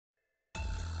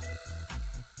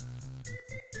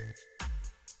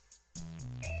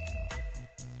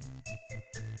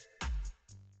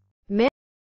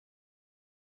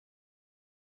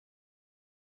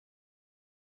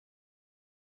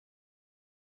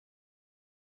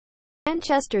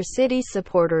Manchester City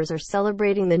supporters are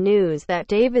celebrating the news that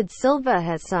David Silva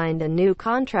has signed a new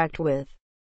contract with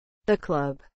the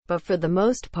club, but for the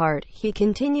most part, he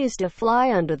continues to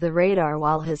fly under the radar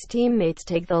while his teammates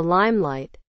take the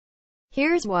limelight.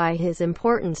 Here's why his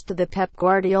importance to the Pep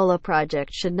Guardiola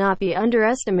project should not be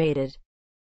underestimated.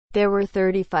 There were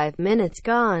 35 minutes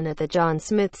gone at the John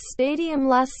Smith's Stadium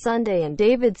last Sunday and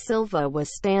David Silva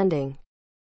was standing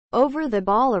over the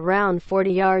ball around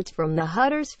 40 yards from the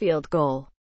Huddersfield goal.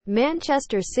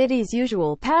 Manchester City's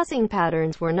usual passing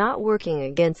patterns were not working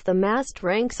against the massed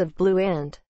ranks of blue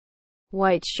and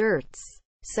white shirts.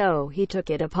 So he took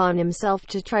it upon himself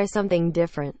to try something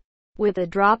different. With a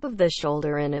drop of the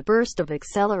shoulder and a burst of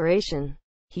acceleration,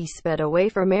 he sped away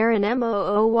from Aaron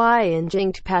Mooy and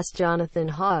jinked past Jonathan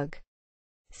Hogg.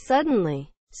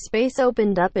 Suddenly, space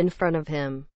opened up in front of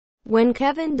him. When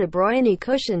Kevin De Bruyne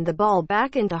cushioned the ball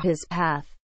back into his path,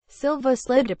 Silva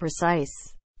slid a precise,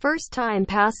 first-time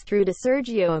pass through to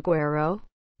Sergio Aguero,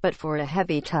 but for a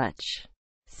heavy touch,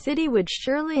 City would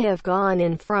surely have gone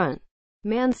in front.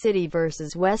 Man City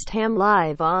vs West Ham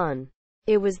live on.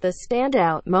 It was the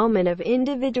standout moment of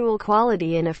individual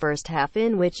quality in a first half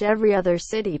in which every other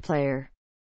City player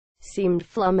seemed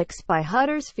flummoxed by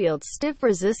Huddersfield's stiff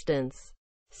resistance.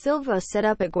 Silva set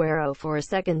up Aguero for a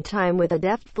second time with a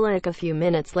deft flick a few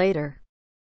minutes later.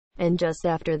 And just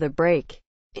after the break,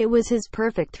 it was his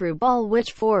perfect through ball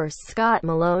which forced Scott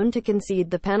Malone to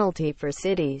concede the penalty for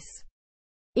City's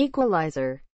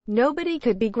equalizer. Nobody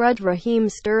could begrudge Raheem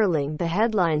Sterling the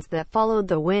headlines that followed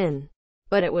the win,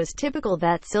 but it was typical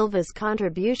that Silva's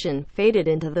contribution faded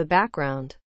into the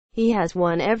background. He has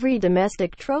won every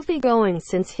domestic trophy going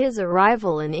since his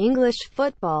arrival in English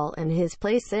football, and his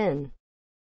place in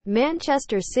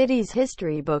Manchester City's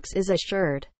history books is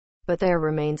assured, but there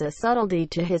remains a subtlety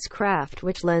to his craft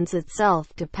which lends itself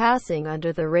to passing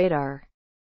under the radar.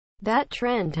 That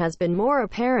trend has been more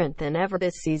apparent than ever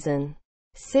this season.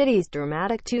 City's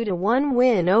dramatic 2-1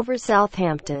 win over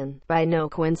Southampton, by no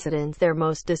coincidence their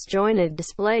most disjointed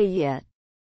display yet,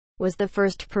 was the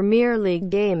first Premier League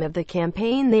game of the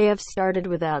campaign they have started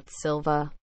without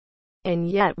Silva. And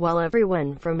yet, while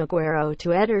everyone from Aguero to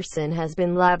Ederson has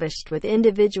been lavished with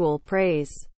individual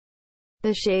praise,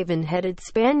 the shaven-headed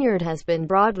Spaniard has been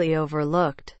broadly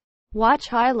overlooked. Watch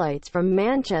highlights from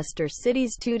Manchester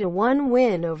City's 2-1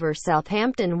 win over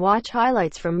Southampton. Watch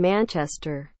highlights from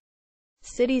Manchester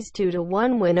City's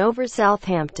 2-1 win over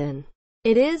Southampton.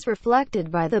 It is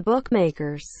reflected by the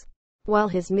bookmakers. While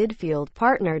his midfield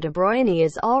partner De Bruyne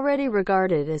is already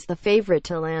regarded as the favourite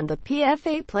to land the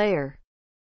PFA Player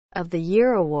of the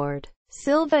Year award,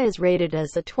 Silva is rated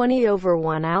as a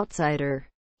 20/1 outsider.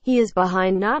 He is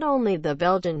behind not only the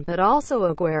Belgian but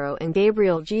also Aguero and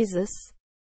Gabriel Jesus.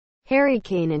 Harry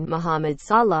Kane and Mohamed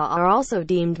Salah are also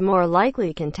deemed more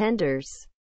likely contenders.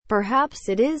 Perhaps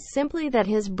it is simply that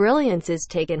his brilliance is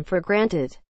taken for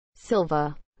granted.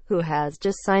 Silva, who has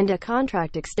just signed a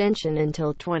contract extension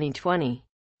until 2020,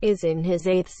 is in his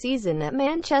 8th season at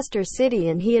Manchester City,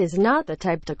 and he is not the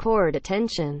type to court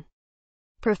attention,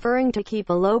 preferring to keep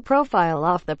a low profile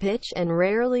off the pitch and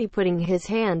rarely putting his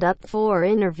hand up for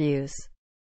interviews.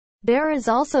 There is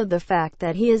also the fact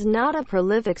that he is not a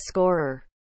prolific scorer.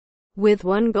 With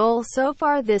 1 goal so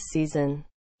far this season,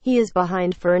 he is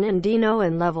behind Fernandinho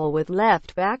and level with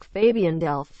left-back Fabian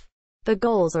Delph. The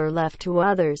goals are left to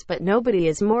others, but nobody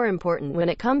is more important when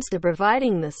it comes to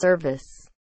providing the service.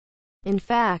 In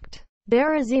fact,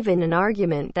 there is even an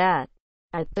argument that,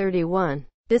 at 31,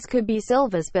 this could be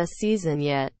Silva's best season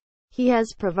yet. He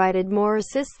has provided more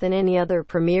assists than any other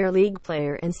Premier League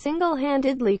player and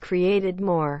single-handedly created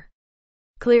more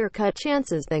clear-cut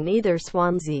chances than either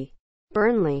Swansea,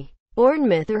 Burnley,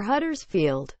 Bournemouth or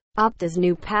Huddersfield. Opta's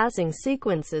new passing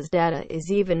sequences data is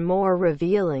even more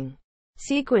revealing.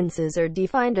 Sequences are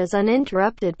defined as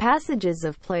uninterrupted passages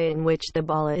of play in which the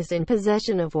ball is in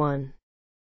possession of one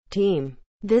team.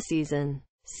 This season,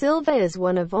 Silva is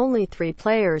one of only 3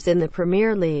 players in the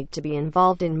Premier League to be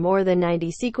involved in more than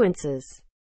 90 sequences,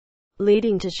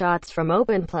 leading to shots from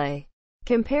open play,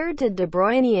 compared to De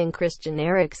Bruyne and Christian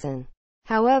Eriksen.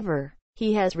 However,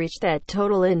 he has reached that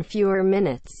total in fewer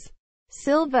minutes.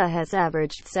 Silva has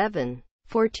averaged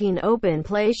 7.14 open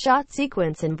play shot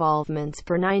sequence involvements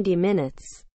per 90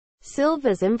 minutes.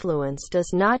 Silva's influence does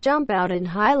not jump out in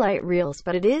highlight reels,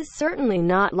 but it is certainly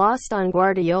not lost on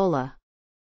Guardiola.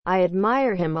 "I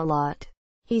admire him a lot,"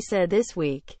 he said this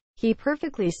week. He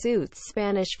perfectly suits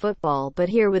Spanish football, but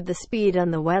here with the speed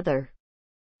and the weather,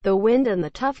 the wind and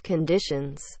the tough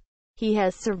conditions, he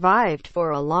has survived for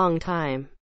a long time.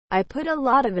 I put a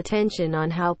lot of attention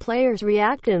on how players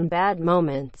react in bad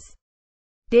moments.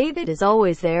 David is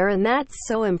always there, and that's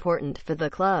so important for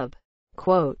the club.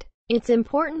 Quote, it's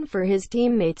important for his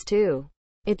teammates too.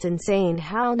 It's insane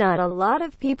how not a lot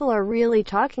of people are really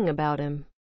talking about him,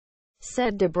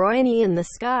 said De Bruyne in the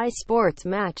Sky Sports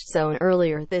Match Zone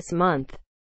earlier this month.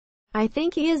 I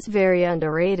think he is very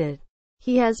underrated.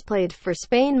 He has played for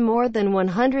Spain more than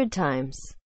 100 times.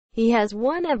 He has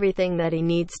won everything that he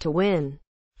needs to win.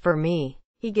 For me,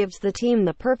 he gives the team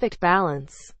the perfect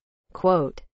balance.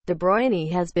 Quote, De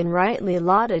Bruyne has been rightly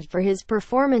lauded for his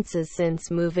performances since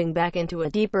moving back into a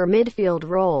deeper midfield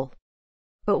role.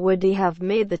 But would he have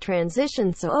made the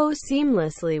transition so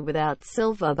seamlessly without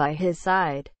Silva by his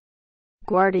side?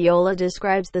 Guardiola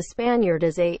describes the Spaniard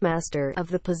as a master of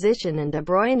the position, and De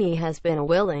Bruyne has been a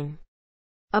willing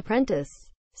apprentice.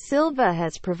 Silva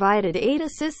has provided 8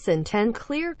 assists and 10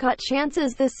 clear-cut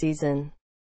chances this season.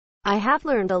 I have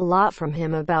learned a lot from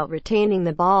him about retaining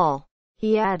the ball,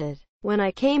 he added. When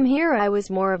I came here I was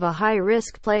more of a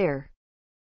high-risk player,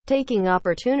 taking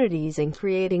opportunities and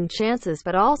creating chances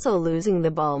but also losing the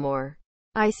ball more.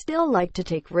 I still like to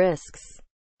take risks.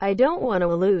 I don't want to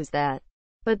lose that.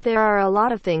 But there are a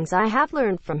lot of things I have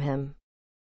learned from him.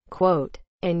 Quote,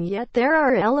 and yet there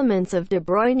are elements of De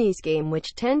Bruyne's game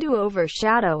which tend to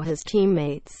overshadow his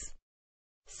teammates.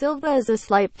 Silva is a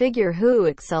slight figure who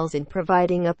excels in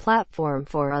providing a platform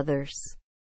for others,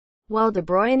 while De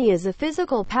Bruyne is a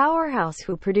physical powerhouse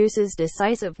who produces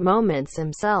decisive moments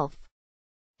himself.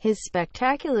 His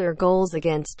spectacular goals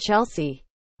against Chelsea,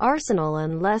 Arsenal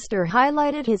and Leicester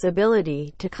highlighted his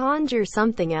ability to conjure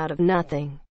something out of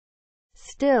nothing.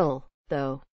 Still,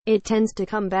 though, it tends to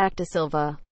come back to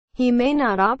Silva. He may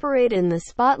not operate in the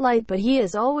spotlight, but he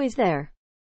is always there,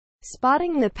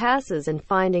 spotting the passes and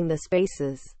finding the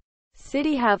spaces.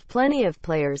 City have plenty of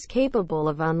players capable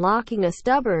of unlocking a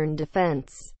stubborn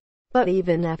defense. But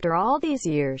even after all these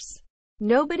years,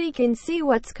 nobody can see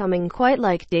what's coming quite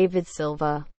like David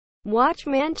Silva. Watch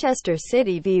Manchester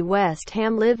City v West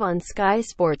Ham live on Sky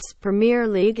Sports Premier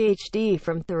League HD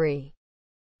from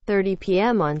 3:30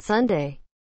 p.m. on Sunday.